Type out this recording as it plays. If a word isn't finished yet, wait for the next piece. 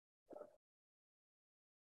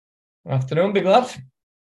Afternoon, big lad.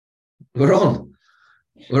 We're on.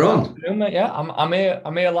 We're on. Afternoon, mate. Yeah, I'm here.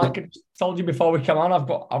 I'm here. Like I told you before we come on, I've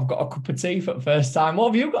got a cup of tea for the first time. What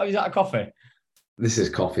have you got? Is that a coffee? This is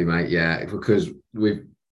coffee, mate. Yeah, because we've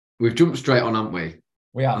jumped straight on, haven't we?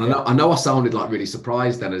 We have, And yeah. I know I sounded like really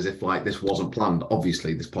surprised then, as if like this wasn't planned.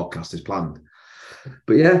 Obviously, this podcast is planned.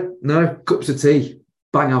 But yeah, no cups of tea,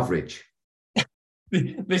 bang average.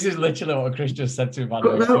 This is literally what Chris just said to me, by the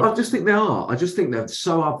But way. no, I just think they are. I just think they're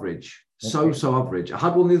so average, Okay. so average. I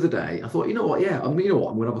had one the other day. I thought, you know what? Yeah, you know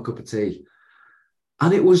what? I'm gonna have a cup of tea,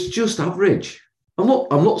 and it was just average. I'm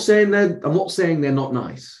not saying they're not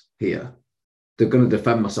nice here. They're going to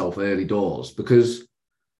defend myself early doors because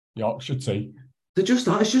Yorkshire tea. they're just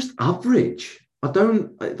it's just average. I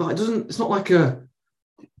don't like it doesn't. It's not like a.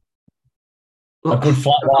 A Like, good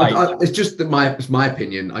flat white. it's just that it's my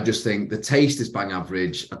opinion. I just think the taste is bang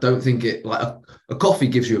average. I don't think it like a coffee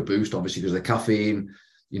gives you a boost, obviously, because of the caffeine.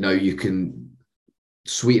 You know, you can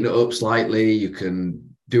sweeten it up slightly. You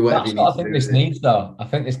can do whatever That's you need what I to think do with this it. needs, though. I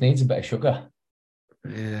think this needs a bit of sugar.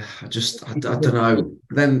 Yeah, I don't know.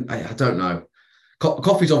 Then I don't know.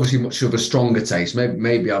 Coffee's obviously much of a stronger taste.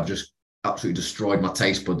 Maybe I've just absolutely destroyed my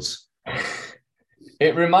taste buds.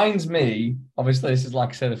 It reminds me, obviously, this is like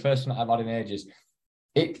I said, the first one I've had in ages.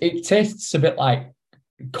 It tastes a bit like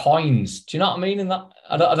coins. Do you know what I mean? And that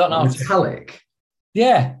I don't know. Metallic.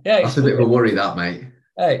 Yeah. That's a bit of a worry, that mate.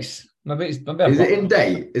 It's maybe I've Is it got. in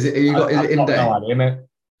date? Is it? Have you got? Is it I've in got no date? idea, mate.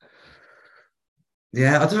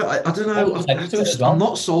 Yeah, I don't know. What text to it as I'm well?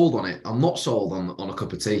 not sold on it. I'm not sold on a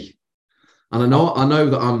cup of tea. And I know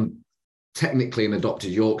that I'm technically an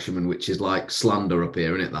adopted Yorkshireman, which is like slander up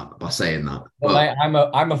here, isn't it? That by saying that, But but mate,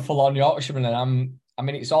 I'm a full-on Yorkshireman, and I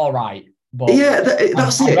mean, it's all right, but yeah, I'd,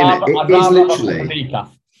 that's I'd it, isn't it? rather I'd rather have a cup of decaf.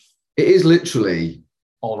 It is literally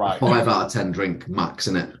All a right. Do 5 out of 10 drink max,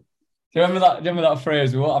 isn't it? you remember that? Do you remember that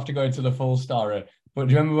phrase? We won't have to go into the full story, but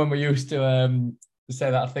do you remember when we used to say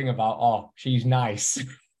that thing about, oh, she's nice?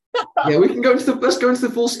 Yeah, we can go into the let's go into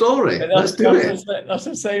the full story. And Let's do it. that's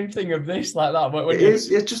the same thing of this, like that. But when It you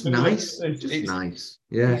is. It's just nice. Just it's nice.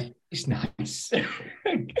 Yeah. it's nice. We've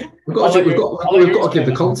I'll got to, let we've you. got I'll let we've you got to give explain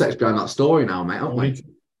the that. context behind that story now, mate, haven't We we? need to,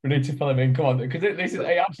 we need to fill him in. Come on, because this is it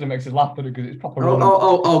actually makes us laugh because it's proper I'll, running. I'll,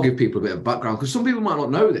 I'll I'll give people a bit of background because some people might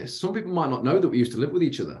not know this. Some people might not know that we used to live with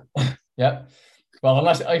each other. Yeah. Well,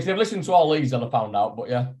 unless if they've listened to all these, they'll have found out. But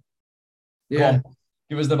yeah, go Yeah. on.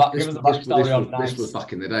 Give This us the this backstory on this was nice.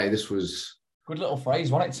 back in the day. This was Good little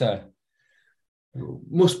phrase, wasn't it, sir?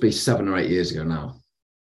 must be 7 or 8 years ago now.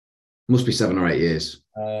 Must be 7 or 8 years.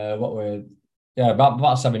 What were yeah,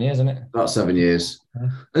 about 7 years, isn't it? About 7 years. Yeah.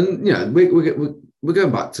 And you know, we're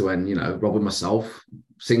going back to when, you know, Rob and myself,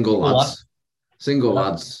 single Cool, lad. lads, single Yeah.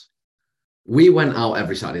 lads. We went out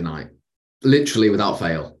every Saturday night, literally without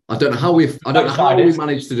fail. I don't know how we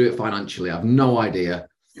managed to do it financially. I have no idea.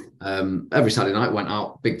 Every Saturday night went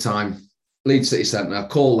out big time. Leeds City Centre,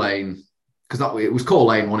 Call Lane, because it was Call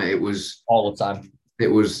Lane, wasn't it? All the time. It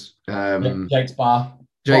was Jake's bar.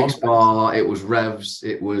 Jake's Bar, it was Revs,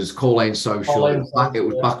 it was Call Lane Social, Call Lane it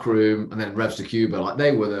was Social. Backroom, and then Revs to Cuba. Like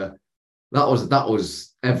they were that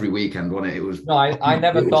was every weekend, wasn't it? It was No, I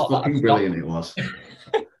never it was thought that. fucking brilliant. It was,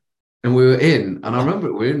 and we were in, and I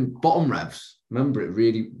remember we were in bottom Revs. Remember it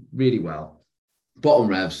really, really well. Bottom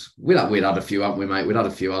Revs. We'd had a few, haven't we, mate? We'd had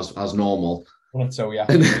a few as normal, So yeah.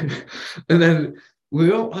 and then we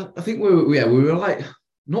were. I think we were like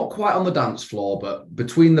not quite on the dance floor, but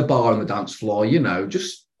between the bar and the dance floor, you know,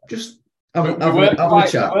 just having a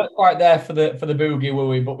chat. We weren't quite there for the boogie, were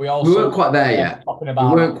we? But we also We weren't quite there yet. talking We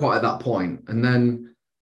about weren't quite at that point. And then,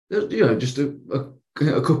 you know, just a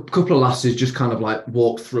couple of lasses just kind of like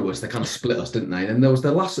walked through us. They kind of split us, didn't they? And there was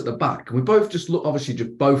the lass at the back. And we both just looked, obviously,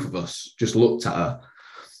 just both of us just looked at her.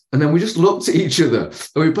 And then we just looked at each other.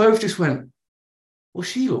 And we both just went, well,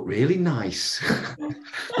 she looked really nice.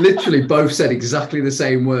 Literally both said exactly the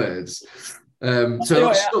same words. So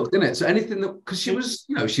that stuck, didn't it? So anything that, because she was,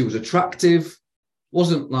 you know, she was attractive,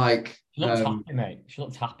 wasn't like, she looked happy, mate. She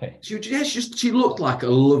looked happy. she looked like a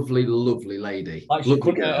lovely, lovely lady. Like she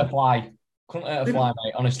couldn't hurt a fly. Couldn't hurt a fly,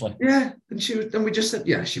 mate, honestly. Yeah. And we just said,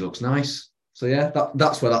 yeah, she looks nice. So yeah,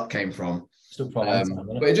 that's where that came from. Stuck for a long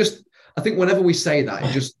time, But I think whenever we say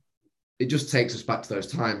that, it just takes us back to those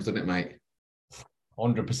times, doesn't it, mate?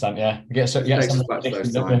 100%, yeah. Takes us back to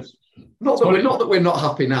those times. Not that we're not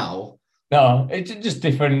happy now. No, it's just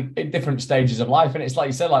different stages of life, and it's like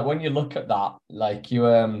you said, like when you look at that, like you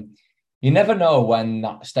never know when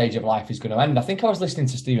that stage of life is going to end. I think I was listening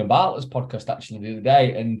to Stephen Bartlett's podcast actually the other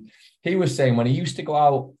day, and he was saying when he used to go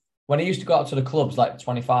out to the clubs, like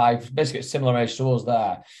 25, basically similar age to us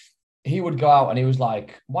there, he would go out and he was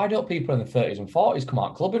like, why don't people in the 30s and 40s come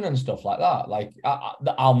out clubbing and stuff like that? Like,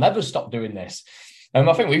 I'll never stop doing this. And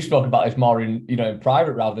I think we've spoken about this more in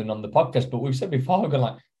private rather than on the podcast, but we've said before, we're going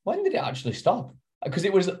like, when did it actually stop? Because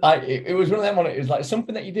it was like, it was one of them when it was like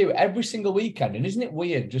something that you do every single weekend. And isn't it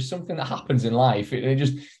weird? Just something that happens in life. You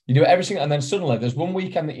do it every single, and then suddenly there's one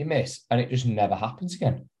weekend that you miss and it just never happens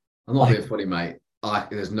again. I'm not being funny, mate.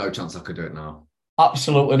 There's no chance I could do it now.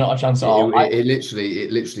 Absolutely not a chance at all. It literally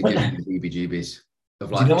gives me the heebie-jeebies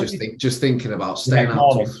of like just thinking about staying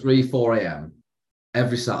out till 3-4 a.m.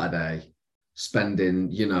 every Saturday,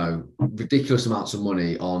 spending ridiculous amounts of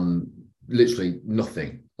money on literally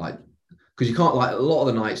nothing. Like, because you can't, like, a lot of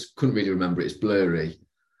the nights couldn't really remember it. It's blurry.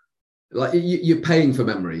 Like, you're paying for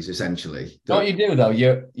memories essentially. What you do though,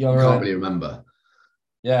 you can't really remember.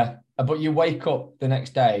 Yeah, but you wake up the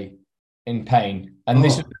next day in pain. And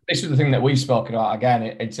this is the thing that we've spoken about again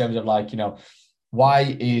in terms of like,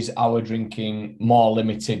 why is our drinking more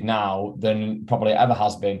limited now than probably ever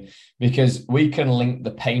has been? Because we can link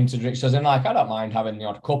the pain to drinks. So then, like, I don't mind having the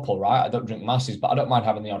odd couple, right? I don't drink masses, but I don't mind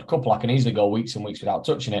having the odd couple. I can easily go weeks and weeks without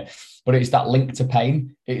touching it. But it's that link to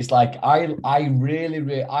pain. It's like I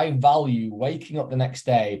really I value waking up the next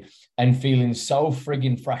day and feeling so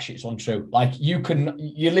frigging fresh. It's untrue. Like you can't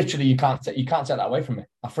take that away from me.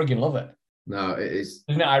 I frigging love it. No, it is.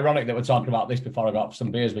 Isn't it ironic that we're talking about this before I got up some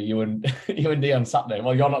beers with you and Dee on Saturday?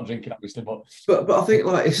 Well, you're not drinking, obviously, but I think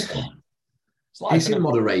like it's in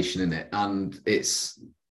moderation, isn't it? And there's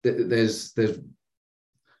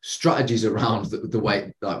strategies around the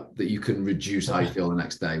way that you can reduce how you feel the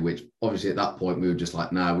next day. Which obviously at that point we were just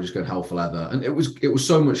like, no, we're just going hell for leather, and it was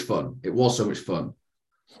so much fun. It was so much fun,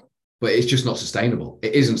 but it's just not sustainable.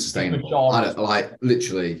 It isn't sustainable. I don't like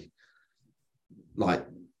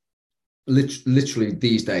literally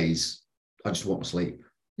these days, I just want my sleep.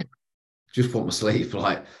 Just want my sleep.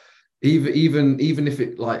 Like even if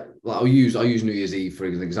it like I'll use New Year's Eve for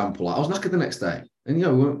an example. Like, I was knackered the next day, and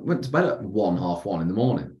we went to bed at 1:30 in the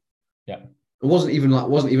morning. Yeah, it wasn't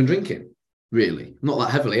even drinking really, not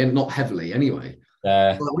that heavily, and not heavily anyway.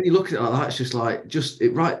 Like, when you look at it like that, it's just like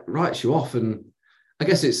it writes you off, and I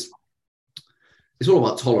guess it's all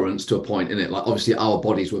about tolerance to a point, isn't it? Like, obviously our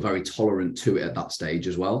bodies were very tolerant to it at that stage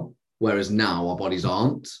as well. Whereas now our bodies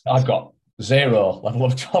aren't. I've got zero level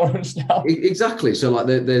of tolerance now. Exactly. So like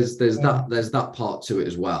there's that part to it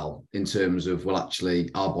as well, in terms of, well, actually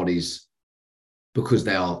our bodies, because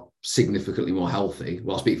they are significantly more healthy.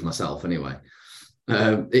 Well, I'll speak for myself anyway.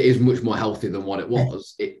 It is much more healthy than what it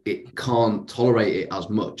was. It can't tolerate it as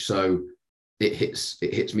much, so it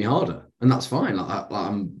hits me harder, and that's fine.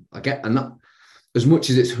 I get, and that, as much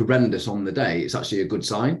as it's horrendous on the day, it's actually a good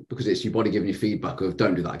sign, because it's your body giving you feedback of,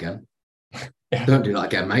 don't do that again. Yeah. Don't do that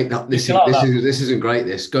again, mate. This isn't great.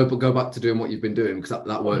 This go back to doing what you've been doing, because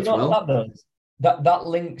that works well. That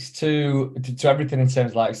links to everything in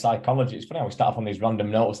terms of like psychology. It's funny how we start off on these random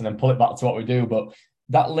notes and then pull it back to what we do, but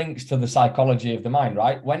that links to the psychology of the mind,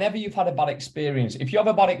 right? Whenever you've had a bad experience, if you have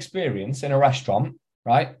a bad experience in a restaurant,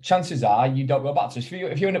 right, chances are you don't go back to it.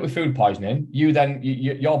 If you end up with food poisoning,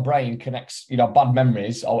 your brain connects bad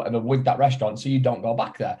memories or whatever with that restaurant, so you don't go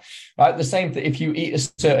back there, right? The same thing if you eat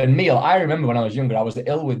a certain meal. I remember when I was younger, I was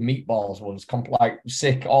ill with meatballs once, like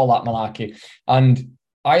sick, all that malarkey, and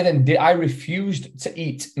I refused to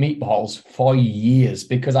eat meatballs for years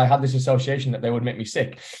because I had this association that they would make me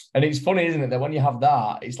sick. And it's funny, isn't it, that when you have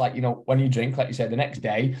that, it's like, when you drink, like you said, the next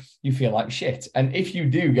day, you feel like shit. And if you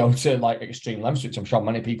do go to like extreme lengths, which I'm sure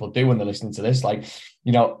many people do when they're listening to this, like,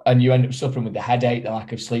 and you end up suffering with the headache, the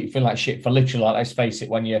lack of sleep, feeling like shit for literally, like, let's face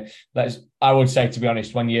it, I would say, to be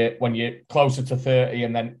honest, when you're closer to 30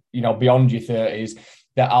 and then, beyond your 30s,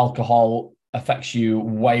 that alcohol affects you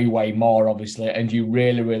way, way more, obviously, and you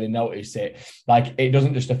really, really notice it. Like, it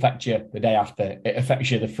doesn't just affect you the day after, it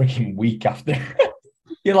affects you the freaking week after.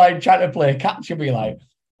 You're like trying to play catch and be like,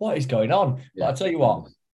 what is going on? Yeah. But I'll tell you what,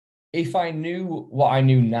 if I knew what I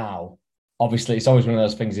knew now, obviously it's always one of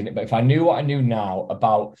those things, isn't it? But if I knew what I knew now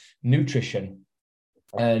about nutrition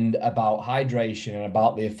and about hydration and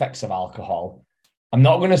about the effects of alcohol, I'm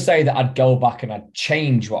not going to say that I'd go back and I'd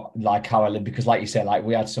change how I live, because like you said, like,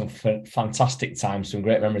 we had some fantastic times, some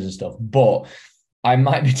great memories and stuff, but I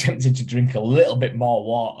might be tempted to drink a little bit more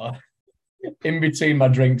water in between my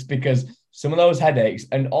drinks, because some of those headaches,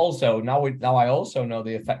 and also now I also know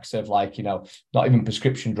the effects of, like, not even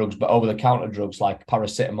prescription drugs, but over-the-counter drugs like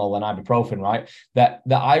paracetamol and ibuprofen, right? That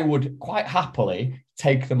I would quite happily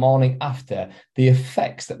take the morning after, the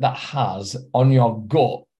effects that has on your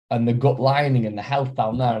gut and the gut lining and the health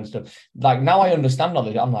down there and stuff. Like now I understand all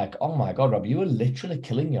this. I'm like, oh my God, Rob, you were literally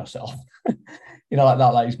killing yourself. Like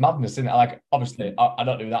that, like it's madness, isn't it? Like obviously I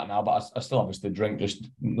don't do that now, but I still obviously drink, just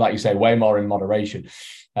like you say, way more in moderation.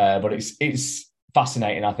 But it's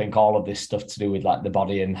fascinating, I think, all of this stuff to do with like the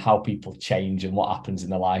body and how people change and what happens in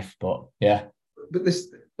their life. But yeah. But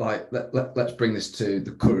this, like, let's bring this to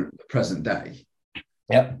the present day.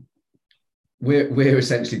 Yep. We're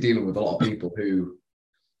essentially dealing with a lot of people who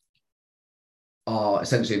are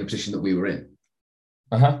essentially in a position that we were in.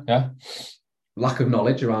 Yeah. Lack of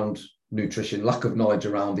knowledge around nutrition, lack of knowledge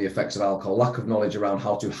around the effects of alcohol, lack of knowledge around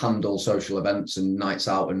how to handle social events and nights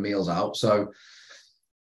out and meals out. So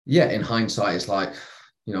yeah, in hindsight, it's like,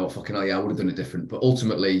 fucking hell, yeah, I would have done it different. But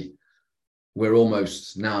ultimately, we're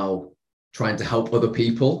almost now trying to help other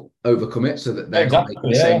people overcome it so that they're not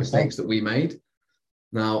making the same mistakes that we made.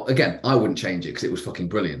 Now, again, I wouldn't change it because it was fucking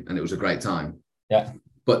brilliant and it was a great time. Yeah.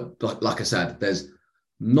 But like I said, there's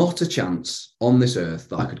not a chance on this earth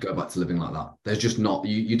that I could go back to living like that. There's just not.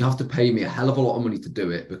 You'd have to pay me a hell of a lot of money to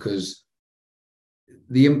do it, because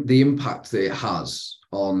the impact that it has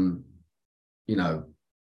on,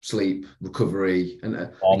 sleep, recovery,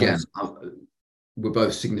 and again, we're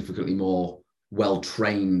both significantly more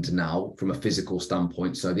well-trained now from a physical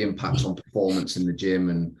standpoint. So the impacts on performance in the gym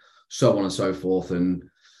and so on and so forth, and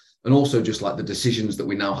also just like the decisions that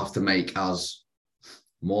we now have to make as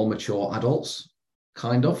more mature adults.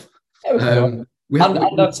 Kind of. And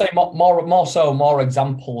I'd say more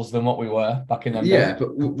examples than what we were back in them days. Yeah,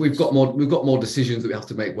 but we've got more decisions that we have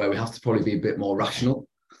to make where we have to probably be a bit more rational.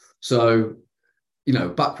 So,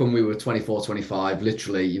 back when we were 24, 25,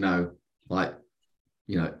 literally, in a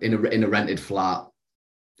rented flat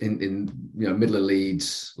in middle of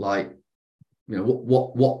Leeds, like,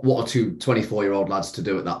 what are two 24-year-old lads to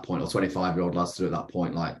do at that point, or 25-year-old lads to do at that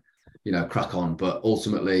point? Like, crack on. But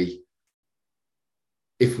ultimately,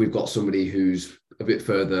 if we've got somebody who's a bit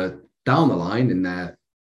further down the line in their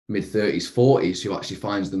mid-30s, 40s, who actually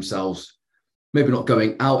finds themselves maybe not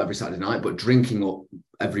going out every Saturday night, but drinking up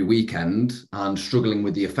every weekend and struggling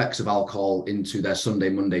with the effects of alcohol into their Sunday,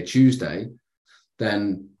 Monday, Tuesday,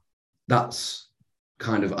 then that's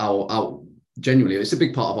kind of our genuinely, it's a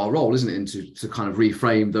big part of our role, isn't it? To kind of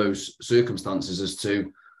reframe those circumstances as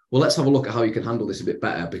to, well, let's have a look at how you can handle this a bit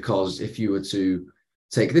better, because if you were to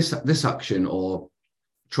take this action or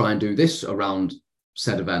try and do this around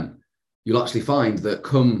said event, you'll actually find that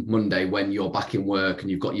come Monday, when you're back in work and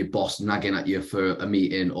you've got your boss nagging at you for a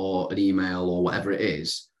meeting or an email or whatever it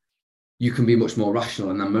is, you can be much more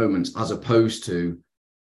rational in that moment, as opposed to,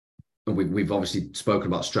 and we've obviously spoken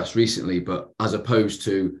about stress recently, but as opposed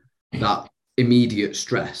to that immediate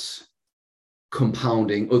stress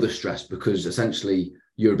compounding other stress, because essentially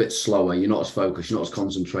you're a bit slower, you're not as focused, you're not as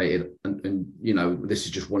concentrated. And this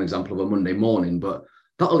is just one example of a Monday morning, but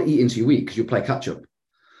that'll eat into your week because you'll play catch up.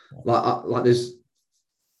 Like there's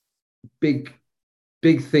big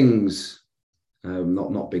things,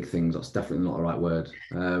 not big things. That's definitely not the right word.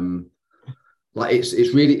 Like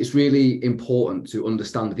it's really important to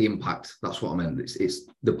understand the impact. That's what I meant. It's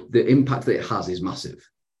the impact that it has is massive.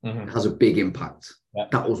 Mm-hmm. It has a big impact. Yeah.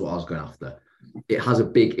 That was what I was going after. It has a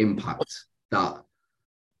big impact that,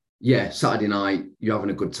 yeah, Saturday night, you're having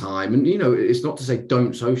a good time. And, it's not to say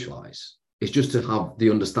don't socialize. It's just to have the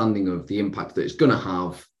understanding of the impact that it's going to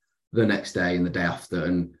have the next day and the day after.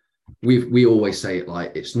 And we always say it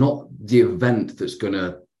like, it's not the event that's going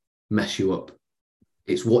to mess you up.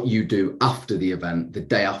 It's what you do after the event, the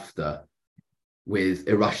day after, with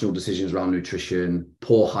irrational decisions around nutrition,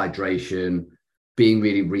 poor hydration, being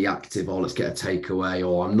really reactive, or let's get a takeaway,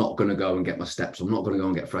 or I'm not going to go and get my steps, I'm not going to go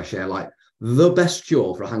and get fresh air. Like, the best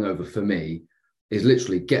cure for a hangover for me is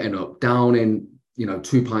literally getting up, down in,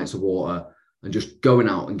 2 pints of water, and just going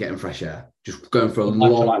out and getting fresh air. Just going for a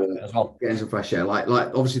long walk as well, getting some fresh air. Like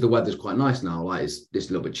obviously the weather's quite nice now. Like it's a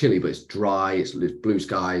little bit chilly, but it's dry. It's blue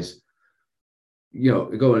skies.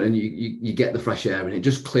 Go in and you get the fresh air, and it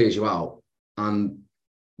just clears you out. And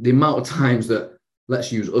the amount of times that,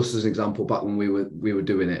 let's use us as an example, back when we were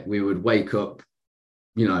doing it, we would wake up,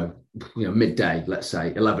 midday, let's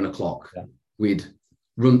say 11 o'clock. Yeah. We'd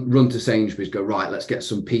run to Sainsbury's, go, right, let's get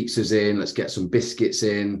some pizzas in, let's get some biscuits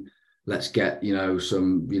in, let's get,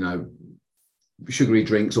 some, sugary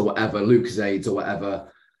drinks or whatever, Lucozades or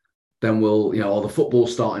whatever. Then we'll, the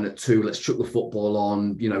football's starting at 2, let's chuck the football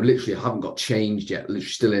on, literally I haven't got changed yet, literally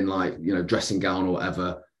still in like, dressing gown or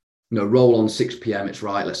whatever, roll on 6 p.m, it's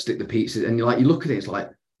right, let's stick the pizza. And you look at it, it's like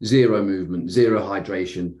zero movement, zero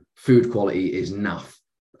hydration, food quality is naff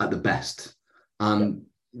at the best. And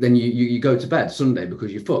then you go to bed Sunday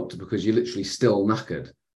because you're fucked, because you're literally still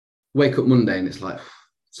knackered. Wake up Monday and it's like,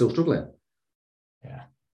 still struggling. Yeah.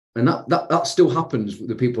 And that still happens with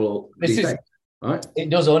the people these days, right? It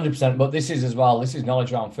does 100%, but this is as well, this is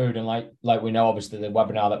knowledge around food. And like we know, obviously, the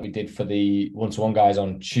webinar that we did for the one-to-one guys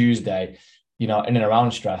on Tuesday, in and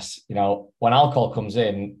around stress, when alcohol comes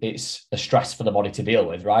in, it's a stress for the body to deal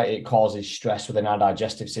with, right? It causes stress within our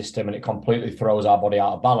digestive system and it completely throws our body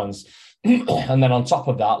out of balance. And then on top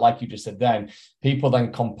of that, like you just said then, people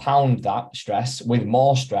then compound that stress with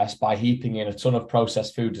more stress by heaping in a ton of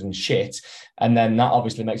processed foods and shit. And then that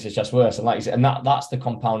obviously makes it just worse. And like you said, and that's the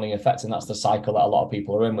compounding effect. And that's the cycle that a lot of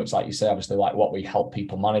people are in, which, like you say, obviously, like what we help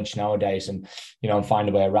people manage nowadays and, and find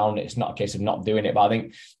a way around it. It's not a case of not doing it. But I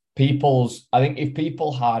think if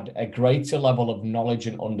people had a greater level of knowledge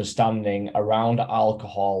and understanding around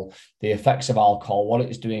alcohol, the effects of alcohol, what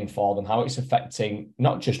it's doing for them, how it's affecting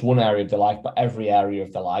not just one area of their life, but every area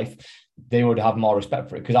of their life, they would have more respect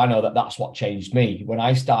for it. Because I know that that's what changed me when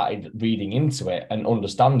I started reading into it and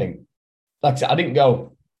understanding. Like I said, I didn't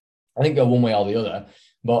go one way or the other,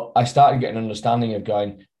 but I started getting an understanding of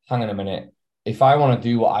going, hang on a minute, if I want to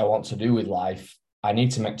do what I want to do with life, I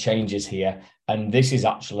need to make changes here. And this is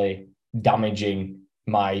actually damaging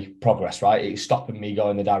my progress, right? It's stopping me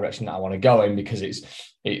going the direction that I want to go in because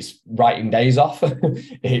it's writing days off.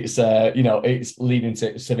 It's it's leading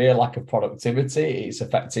to severe lack of productivity. It's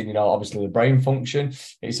affecting, obviously the brain function.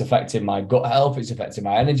 It's affecting my gut health. It's affecting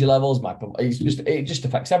my energy levels. It just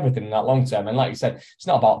affects everything in that long term. And like you said, it's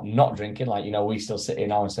not about not drinking. Like, we still sit here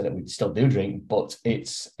now and say that we still do drink, but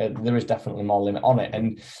there is definitely more limit on it.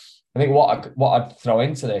 And I think what I'd throw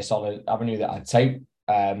into this on an avenue that I'd take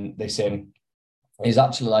this in is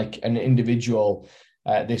actually like an individual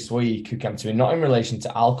this week who came to me, not in relation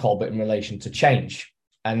to alcohol, but in relation to change.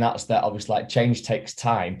 And that's that obviously like change takes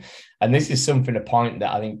time. And this is a point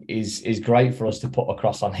that I think is great for us to put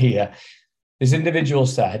across on here. This individual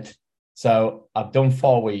said, so I've done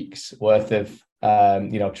 4 weeks worth of,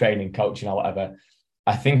 training, coaching or whatever.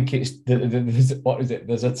 I think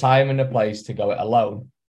there's a time and a place to go it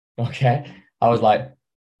alone. Okay. I was like,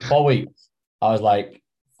 4 weeks. I was like,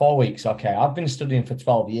 4 weeks. Okay. I've been studying for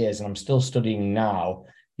 12 years and I'm still studying now.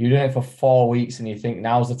 You're doing it for 4 weeks and you think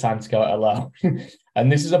now's the time to go it alone.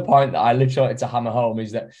 And this is a point that I literally wanted to hammer home,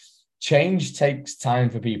 is that change takes time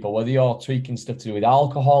for people, whether you're tweaking stuff to do with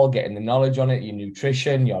alcohol, getting the knowledge on it, your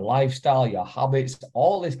nutrition, your lifestyle, your habits,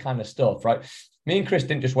 all this kind of stuff, right? Me and Chris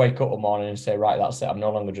didn't just wake up one morning and say, right, that's it, I'm no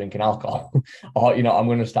longer drinking alcohol or, I'm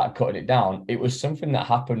going to start cutting it down. It was something that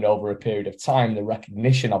happened over a period of time, the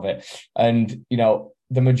recognition of it. And,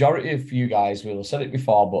 the majority of you guys will have said it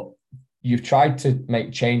before, but you've tried to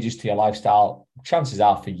make changes to your lifestyle, chances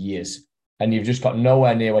are for years, and you've just got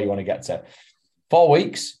nowhere near where you want to get to. 4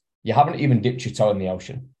 weeks, you haven't even dipped your toe in the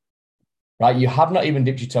ocean. Right, you have not even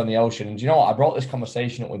dipped your toe in the ocean. And do you know what? I brought this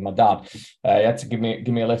conversation up with my dad. He had to give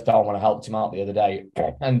me a lift home when I helped him out the other day,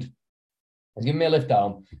 and he's giving me a lift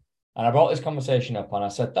home. And I brought this conversation up, and I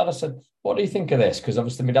said, Dad, what do you think of this? Because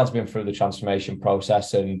obviously my dad's been through the transformation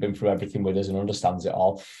process and been through everything with us and understands it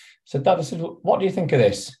all. I said, Dad, what do you think of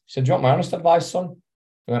this? He said, do you want my honest advice, son?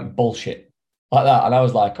 He went, bullshit, like that. And I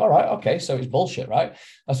was like, all right, okay, so it's bullshit, right?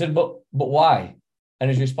 I said, but why? And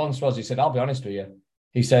his response was, he said, I'll be honest with you.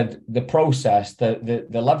 He said, the process, the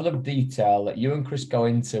level of detail that you and Chris go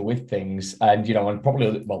into with things, and, and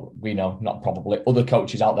probably, well, we know, not probably, other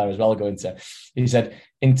coaches out there as well go into. He said,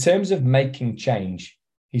 in terms of making change,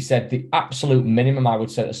 he said, the absolute minimum I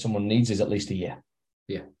would say that someone needs is at least a year.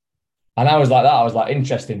 Yeah. And I was like that. I was like,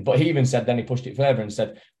 interesting. But he even said, then he pushed it further and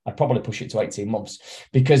said, I'd probably push it to 18 months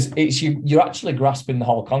because it's you're actually grasping the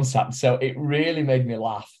whole concept. So it really made me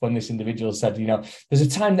laugh when this individual said, there's a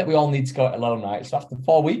time that we all need to go it alone, right? So after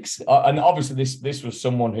 4 weeks, and obviously this was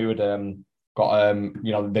someone who had got,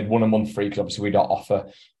 they'd won a month free because obviously we don't offer,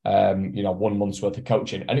 1 month's worth of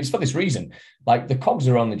coaching. And it's for this reason, like the cogs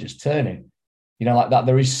are only just turning. Like that,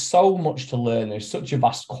 there is so much to learn. There's such a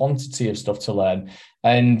vast quantity of stuff to learn.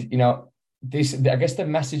 And, I guess the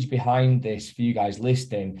message behind this for you guys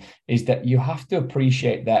listening is that you have to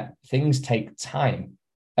appreciate that things take time.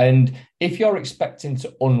 And if you're expecting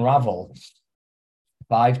to unravel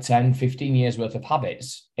 5, 10, 15 years worth of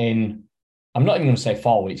habits in, I'm not even going to say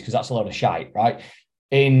 4 weeks because that's a load of shite, right?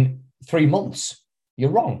 In 3 months, you're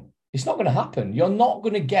wrong. It's not going to happen. You're not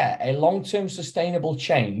going to get a long-term sustainable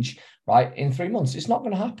change, right? In 3 months, it's not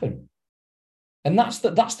going to happen. And that's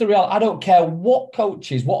the real. I don't care what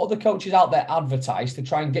other coaches out there advertise to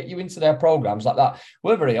try and get you into their programs like that.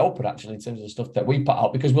 We're very open actually in terms of the stuff that we put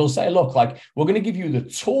out, because we'll say, look, like we're going to give you the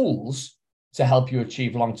tools to help you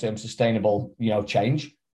achieve long-term sustainable,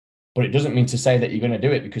 change. But it doesn't mean to say that you're going to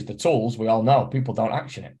do it, because the tools, we all know, people don't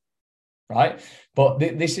action it. Right. But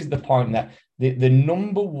this is the point, that the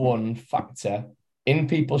number one factor in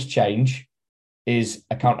people's change is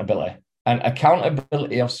accountability. And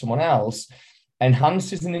accountability of someone else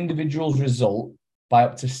enhances an individual's result by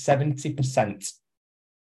up to 70%.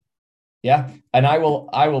 Yeah. And I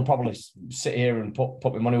will probably sit here and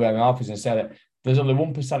put my money where my mouth is and say that there's only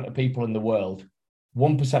 1% of people in the world,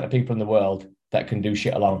 1% of people in the world that can do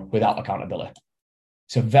shit alone without accountability.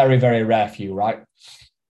 It's a very, very rare few, right?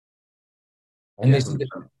 And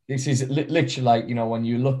this is literally like, you know, when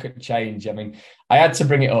you look at change, I mean, I had to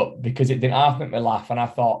bring it up because it didn't half make me laugh. And I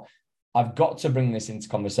thought, I've got to bring this into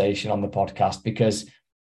conversation on the podcast because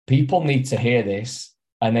people need to hear this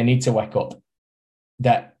and they need to wake up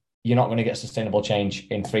that you're not going to get sustainable change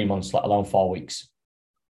in 3 months, let alone 4 weeks.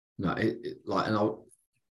 No, and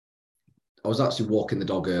I was actually walking the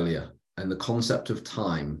dog earlier, and the concept of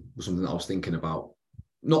time was something that I was thinking about.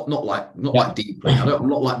 Not like deeply. I'm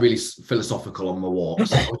not like really philosophical on my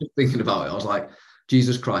walks. I was just thinking about it. I was like,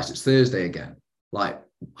 Jesus Christ, it's Thursday again. Like,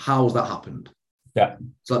 how's that happened? Yeah.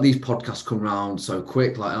 It's like these podcasts come around so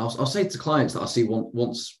quick. Like, I'll say to clients that I see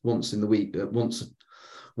once in the week,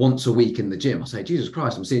 once a week in the gym, I say, Jesus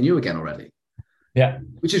Christ, I'm seeing you again already. Yeah.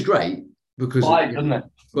 Which is great because doesn't it?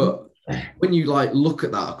 But when you like look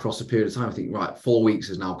at that across a period of time, I think, right, 4 weeks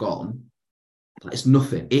is now gone. It's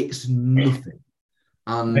nothing. It's nothing.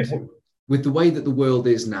 And with the way that the world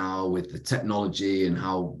is now, with the technology and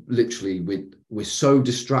how literally we're so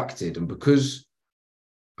distracted, and because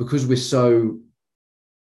we're so,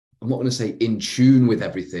 I'm not going to say in tune with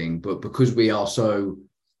everything, but because we are so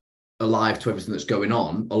alive to everything that's going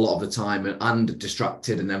on a lot of the time and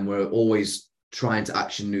distracted, and then we're always trying to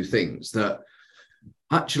action new things, that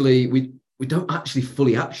actually we don't actually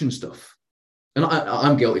fully action stuff. And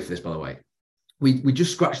I'm guilty for this, by the way. We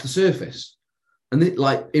just scratch the surface. And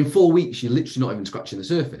like in 4 weeks, you're literally not even scratching the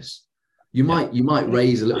surface. You might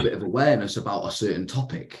raise a little bit of awareness about a certain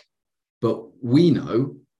topic, but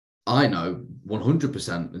I know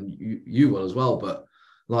 100%, and you will as well. But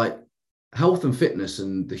like health and fitness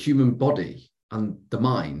and the human body and the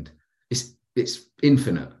mind, it's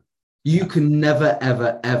infinite. You can never,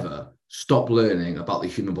 ever, ever stop learning about the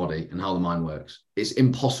human body and how the mind works. It's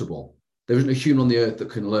impossible. There isn't a human on the earth that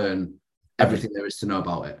can learn everything there is to know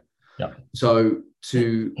about it. Yeah. So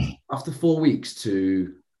after 4 weeks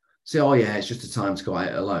to say, oh yeah, it's just a time to go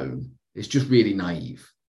at it alone, it's just really naive,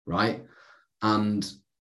 right? And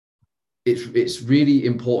it's really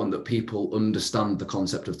important that people understand the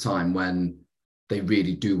concept of time when they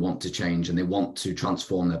really do want to change and they want to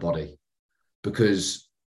transform their body, because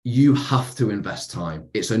you have to invest time.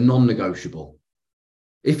 It's a non-negotiable.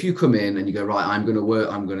 If you come in and you go, right,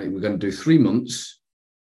 we're going to do 3 months.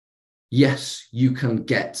 Yes, you can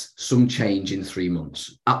get some change in 3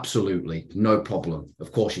 months. Absolutely. No problem.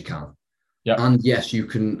 Of course you can. Yeah. And yes, you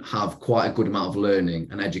can have quite a good amount of learning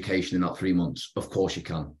and education in that 3 months. Of course you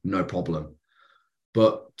can. No problem.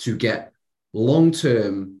 But to get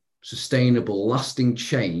long-term, sustainable, lasting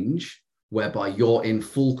change, whereby you're in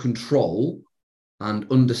full control and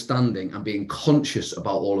understanding and being conscious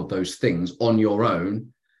about all of those things on your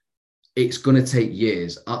own, it's going to take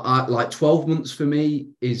years. I like 12 months for me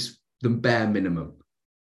is the bare minimum.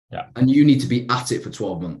 Yeah. And you need to be at it for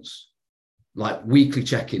 12 months. Like weekly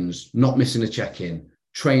check-ins, not missing a check-in,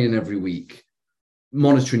 training every week,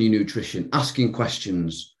 monitoring your nutrition, asking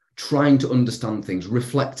questions, trying to understand things,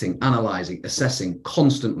 reflecting, analyzing, assessing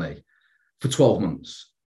constantly for 12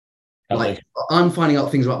 months. Like I'm finding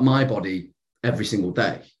out things about my body every single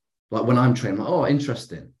day. Like when I'm training, I'm like, oh,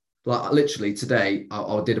 interesting. Like literally today,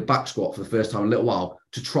 I did a back squat for the first time in a little while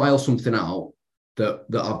to trial something out that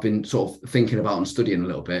I've been sort of thinking about and studying a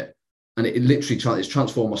little bit. And it literally it's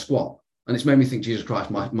transformed my squat. And it's made me think, Jesus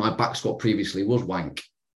Christ, my back squat previously was wank.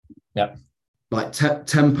 Yeah. Like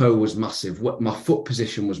tempo was massive. My foot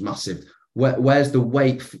position was massive. Where's the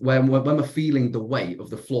weight? When I'm feeling the weight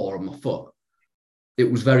of the floor on my foot, it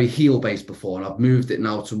was very heel based before, and I've moved it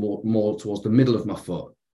now to more towards the middle of my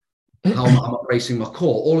foot. How am I bracing my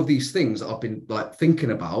core? All of these things that I've been like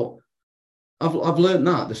thinking about, I've learned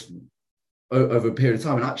that this over a period of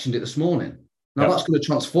time and actioned it this morning. Now that's going to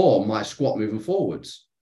transform my squat moving forwards.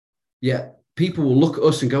 Yeah, people will look at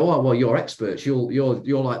us and go, "Oh, well, you're experts.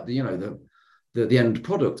 You're like the end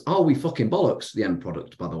product." Are we fucking bollocks? The end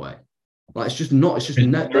product, by the way. Like it's just not. It's just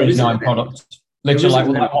there is no end product. Literally,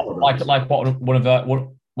 like what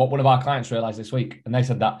one of our clients realized this week, and they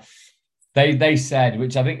said that they said,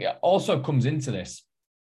 which I think also comes into this,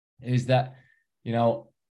 is that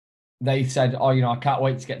they said, "Oh, I can't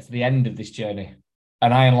wait to get to the end of this journey,"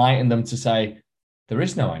 and I enlightened them to say, "There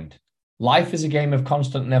is no end. Life is a game of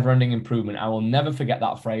constant, never-ending improvement. I will never forget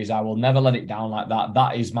that phrase. I will never let it down like that.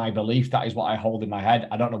 That is my belief. That is what I hold in my head.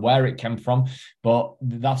 I don't know where it came from, but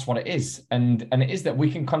that's what it is. And it is that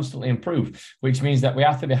we can constantly improve, which means that we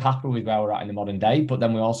have to be happy with where we're at in the modern day, but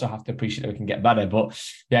then we also have to appreciate that we can get better. But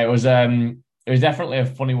yeah, it was definitely a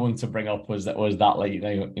funny one to bring up, was that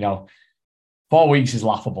like, 4 weeks is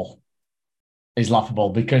laughable.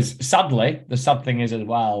 Because sadly, the sad thing is as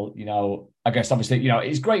well, I guess obviously,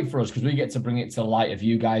 it's great for us because we get to bring it to the light of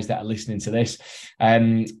you guys that are listening to this,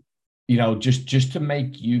 just to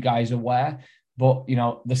make you guys aware. But,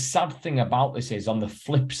 the sad thing about this is, on the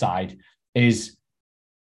flip side, is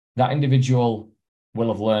that individual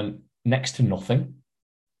will have learned next to nothing.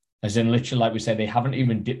 As in, literally, like we say, they haven't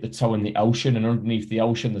even dipped the toe in the ocean, and underneath the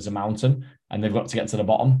ocean, there's a mountain, and they've got to get to the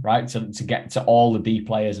bottom, right? To get to all the deep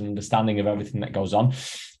layers and understanding of everything that goes on.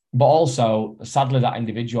 But also, sadly, that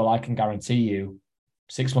individual, I can guarantee you,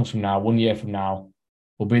 6 months from now, 1 year from now,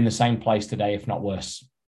 will be in the same place today, if not worse,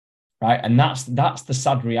 right? And that's the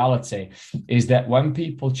sad reality, is that when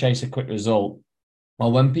people chase a quick result,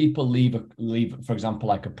 or when people leave, for example,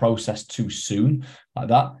 like a process too soon, like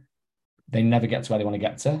that, they never get to where they want to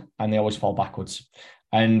get to, and they always fall backwards.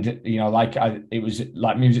 And, it was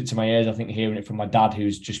like music to my ears, I think, hearing it from my dad,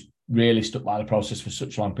 who's just really stuck by the process for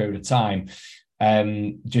such a long period of time.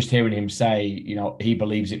 Just hearing him say, he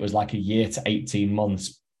believes it was like a year to 18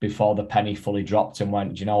 months before the penny fully dropped and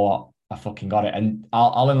went, do you know what? I fucking got it. And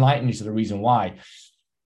I'll enlighten you to the reason why.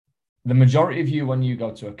 The majority of you, when you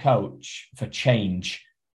go to a coach for change,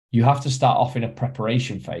 you have to start off in a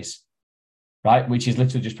preparation phase, right? Which is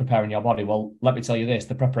literally just preparing your body. Well, let me tell you this,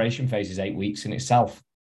 the preparation phase is 8 weeks in itself,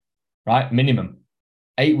 right? Minimum.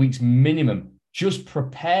 8 weeks minimum, just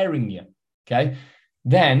preparing you, okay?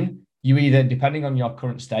 Then you either, depending on your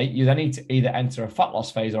current state, you then need to either enter a fat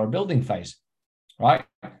loss phase or a building phase, right?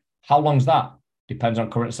 How long's that? Depends on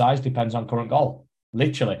current size, depends on current goal.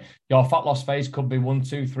 Literally, your fat loss phase could be 1,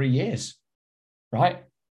 2, 3 years, right?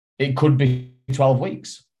 It could be 12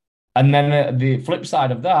 weeks. And then the flip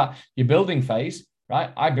side of that, your building phase, right?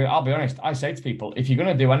 I'll be honest, I say to people, if you're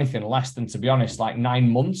going to do anything less than, to be honest, like 9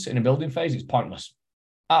 months in a building phase, it's pointless.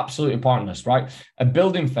 Absolutely pointless, right? A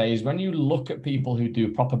building phase, when you look at people who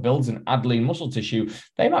do proper builds and add lean muscle tissue,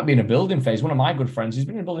 they might be in a building phase. One of my good friends, he's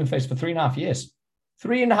been in a building phase for 3.5 years.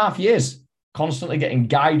 3.5 years, constantly getting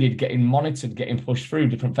guided, getting monitored, getting pushed through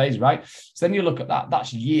different phases, right? So then you look at that,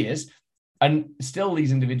 that's years. And still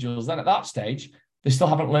these individuals then at that stage, they still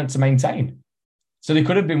haven't learned to maintain. So they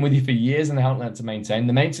could have been with you for years and they haven't learned to maintain.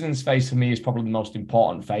 The maintenance phase for me is probably the most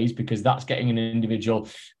important phase, because that's getting an individual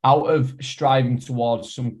out of striving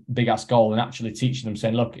towards some big ass goal and actually teaching them,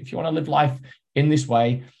 saying, look, if you want to live life in this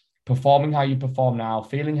way, performing how you perform now,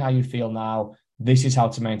 feeling how you feel now, this is how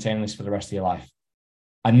to maintain this for the rest of your life.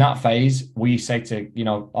 And that phase, we say to,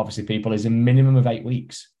 obviously people, is a minimum of 8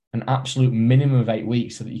 weeks, an absolute minimum of 8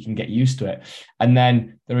 weeks, so that you can get used to it. And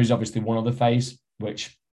then there is obviously one other phase,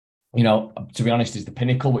 which, to be honest, is the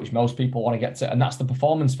pinnacle, which most people want to get to, and that's the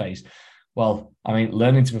performance phase. Well,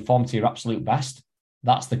 learning to perform to your absolute best,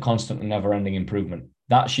 that's the constant and never-ending improvement.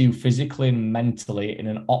 That's you physically and mentally in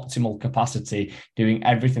an optimal capacity, doing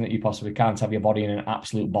everything that you possibly can to have your body in an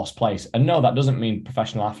absolute boss place. And no, that doesn't mean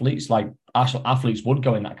professional athletes. Like, athletes would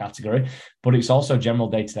go in that category, but it's also general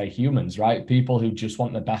day-to-day humans, right? People who just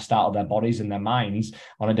want the best out of their bodies and their minds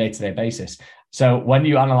on a day-to-day basis. So when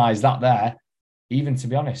you analyze that there, even to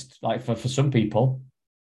be honest, like for some people,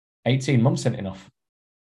 18 months isn't enough,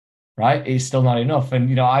 right? It's still not enough.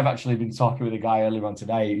 And, I've actually been talking with a guy earlier on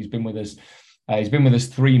today. He's been with us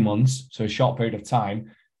 3 months, so a short period of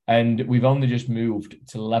time. And we've only just moved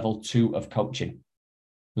to level 2 of coaching.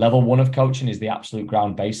 Level 1 of coaching is the absolute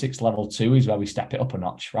ground basics. Level 2 is where we step it up a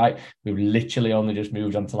notch, right? We've literally only just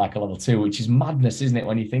moved on to like a level 2, which is madness, isn't it,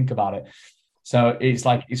 when you think about it? So it's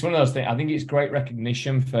one of those things. I think it's great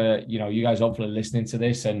recognition for, you guys hopefully listening to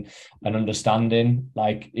this and understanding,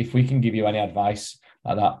 like, if we can give you any advice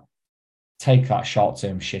like that, take that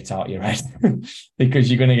short-term shit out of your head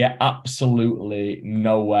because you're going to get absolutely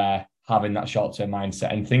nowhere having that short-term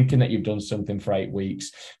mindset and thinking that you've done something for 8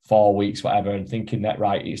 weeks, 4 weeks, whatever, and thinking that,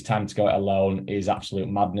 right, it's time to go it alone is absolute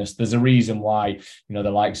madness. There's a reason why, the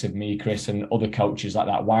likes of me, Chris, and other coaches like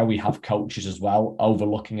that, why we have coaches as well,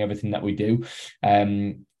 overlooking everything that we do,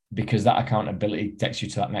 because that accountability takes you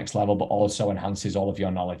to that next level, but also enhances all of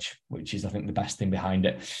your knowledge, which is, I think, the best thing behind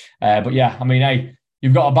it. But yeah, hey,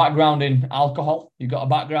 you've got a background in alcohol. You've got a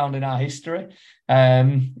background in our history.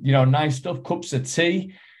 Nice stuff, cups of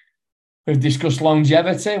tea. We've discussed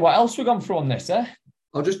longevity. What else we've gone through on this, eh?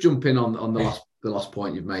 I'll just jump in on the last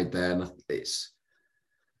point you've made there. And it's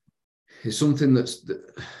something that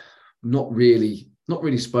not really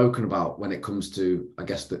spoken about when it comes to, I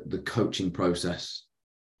guess, the coaching process.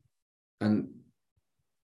 And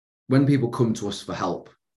when people come to us for help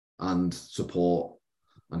and support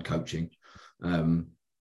and coaching,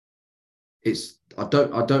 it's I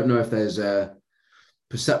don't know if there's a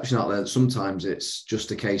perception out there that sometimes it's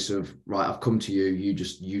just a case of, right, I've come to you, you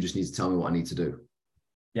just need to tell me what I need to do.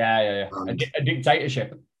 Yeah. A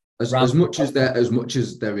dictatorship. As much as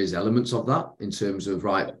there is elements of that in terms of,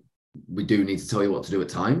 right, we do need to tell you what to do at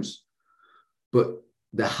times, but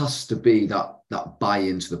there has to be that buy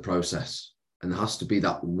into the process, and there has to be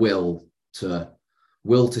that will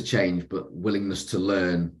to change, but willingness to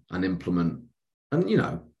learn and implement. And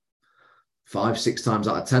 5-6 times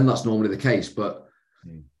out of 10, that's normally the case. But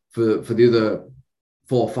for the other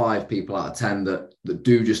 4 or 5 people out of 10 that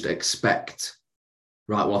do just expect,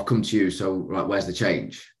 right, well, I've come to you, so right, where's the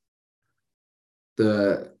change?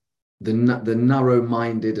 The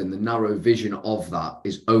narrow-minded and the narrow vision of that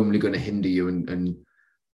is only going to hinder you and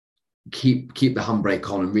keep the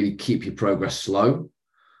handbrake on and really keep your progress slow.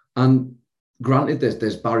 And granted,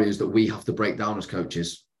 there's barriers that we have to break down as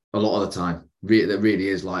coaches a lot of the time. There really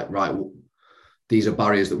is, like, right, these are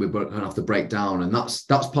barriers that we're going to have to break down, and that's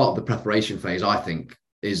part of the preparation phase. I think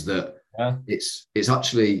is that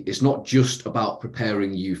it's not just about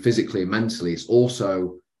preparing you physically and mentally. It's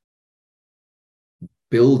also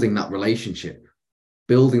building that relationship,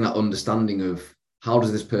 building that understanding of, how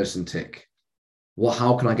does this person tick?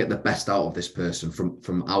 How can I get the best out of this person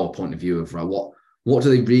from our point of view of, right, what do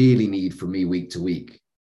they really need from me week to week?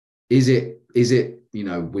 Is it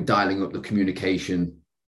we're dialing up the communication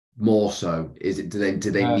more so?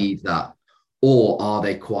 Do they need that? Or are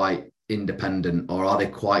they quite independent, or are they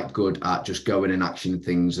quite good at just going and actioning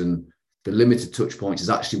things, and the limited touch points is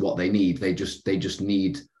actually what they need? They just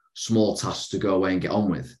need small tasks to go away and get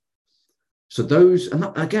on with. So those, and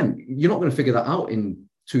that, again, you're not going to figure that out in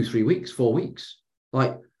 2-3 weeks, 4 weeks.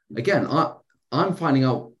 Like, again, I'm finding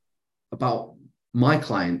out about my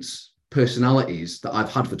clients' personalities that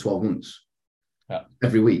I've had for 12 months. Yeah.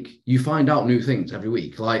 Every week. You find out new things every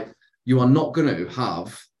week. Like, you are not going to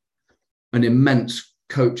have an immense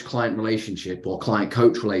coach-client relationship or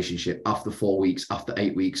client-coach relationship after 4 weeks, after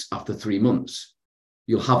 8 weeks, after 3 months.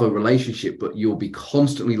 You'll have a relationship, but you'll be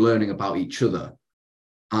constantly learning about each other.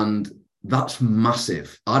 And that's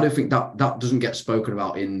massive. I don't think that doesn't get spoken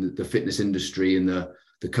about in the fitness industry and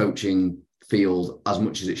the coaching field as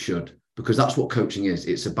much as it should, because that's what coaching is.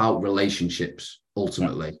 It's about relationships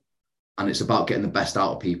ultimately. Yeah. And it's about getting the best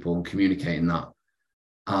out of people and communicating that.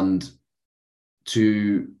 And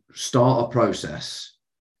to start a process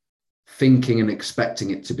thinking and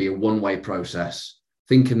expecting it to be a one-way process,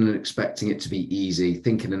 thinking and expecting it to be easy,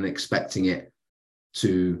 thinking and expecting it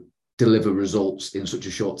to deliver results in such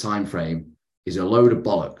a short time frame is a load of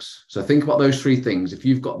bollocks. So think about those 3 things. If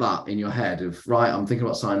you've got that in your head of, right, I'm thinking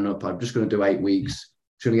about signing up, I'm just going to do 8 weeks,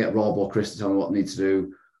 I'm going to get Rob or Chris to tell me what I need to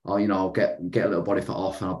do, or, I'll get a little body fat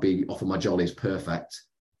off and I'll be off of my jollies, perfect.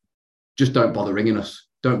 Just don't bother ringing us.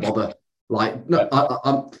 Don't bother. Like, no,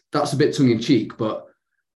 I'm that's a bit tongue in cheek, but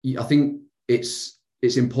I think it's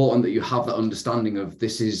important that you have that understanding of,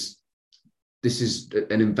 this is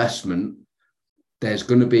an investment. There's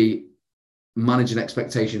going to be managing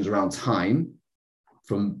expectations around time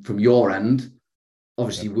from your end.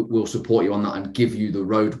 Obviously, we'll support you on that and give you the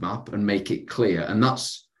roadmap and make it clear. And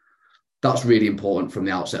that's really important from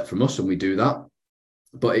the outset from us, and we do that.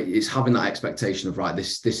 But it's having that expectation of, right,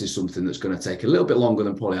 this is something that's going to take a little bit longer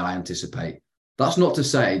than probably I anticipate. That's not to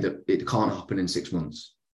say that it can't happen in 6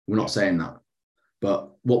 months. We're not saying that.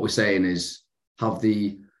 But what we're saying is, have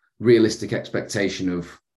the realistic expectation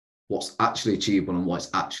of what's actually achievable and what it's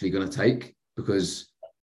actually going to take, because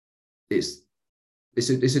it's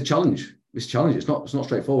a challenge. It's a challenge. It's not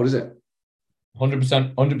straightforward, is it?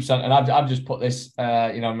 100%. And I've just put this,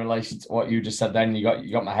 in relation to what you just said. Then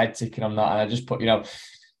you got my head ticking on that, and I just put,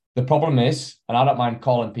 the problem is, and I don't mind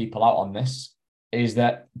calling people out on this, is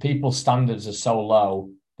that people's standards are so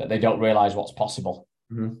low that they don't realize what's possible.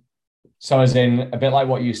 Mm-hmm. So, as in, a bit like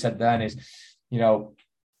what you said then is,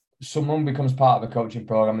 someone becomes part of a coaching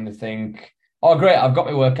program and they think, oh, great, I've got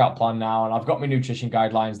my workout plan now and I've got my nutrition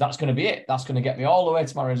guidelines. That's going to be it. That's going to get me all the way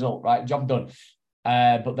to my result, right? Job done.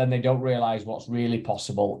 But then they don't realize what's really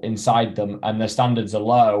possible inside them, and their standards are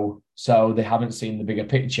low, so they haven't seen the bigger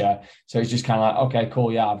picture. So it's just kind of like, okay,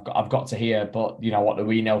 cool, yeah, I've got to here, but what do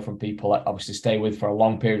we know from people that obviously stay with for a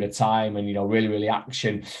long period of time and really, really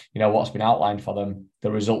action, what's been outlined for them,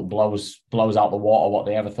 the result blows out the water what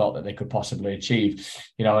they ever thought that they could possibly achieve.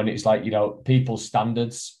 And it's like, people's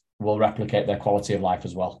standards will replicate their quality of life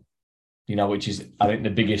as well. Which is, I think,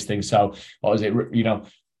 the biggest thing. So what is it?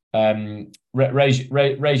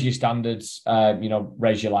 raise your standards,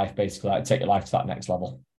 raise your life, basically, like take your life to that next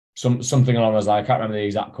level. Something along those lines. I can't remember the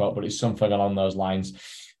exact quote, but it's something along those lines.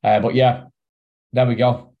 But yeah, there we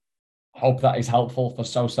go. Hope that is helpful for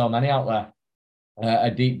so many out there.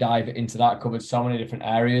 A deep dive into that covered so many different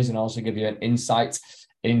areas, and also give you an insight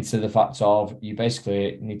into the fact of you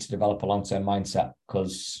basically need to develop a long-term mindset,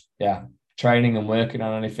 because training and working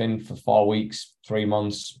on anything for 4 weeks, 3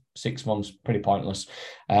 months, 6 months, pretty pointless.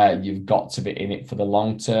 You've got to be in it for the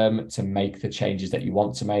long term to make the changes that you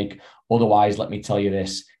want to make. Otherwise, let me tell you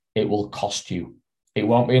this, it will cost you. It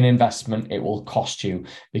won't be an investment. It will cost you,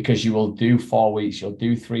 because you will do 4 weeks, you'll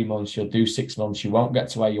do 3 months, you'll do 6 months. You won't get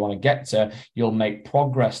to where you want to get to. You'll make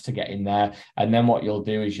progress to get in there. And then what you'll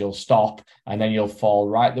do is you'll stop, and then you'll fall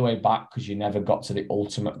right the way back, because you never got to the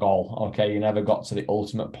ultimate goal. Okay. You never got to the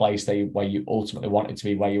ultimate place where you ultimately wanted to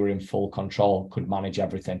be, where you were in full control, could manage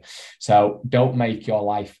everything. So don't make your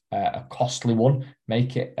life a costly one.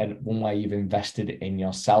 Make it one where you've invested in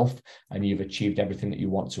yourself and you've achieved everything that you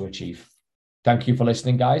want to achieve. Thank you for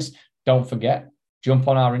listening, guys. Don't forget, jump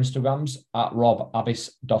on our Instagrams at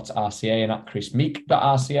robabbis.rca and at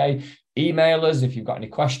chrismeek.rca. Email us if you've got any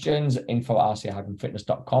questions,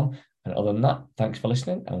 info@rca-fitness.com. And other than that, thanks for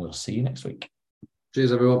listening, and we'll see you next week.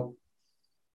 Cheers, everyone.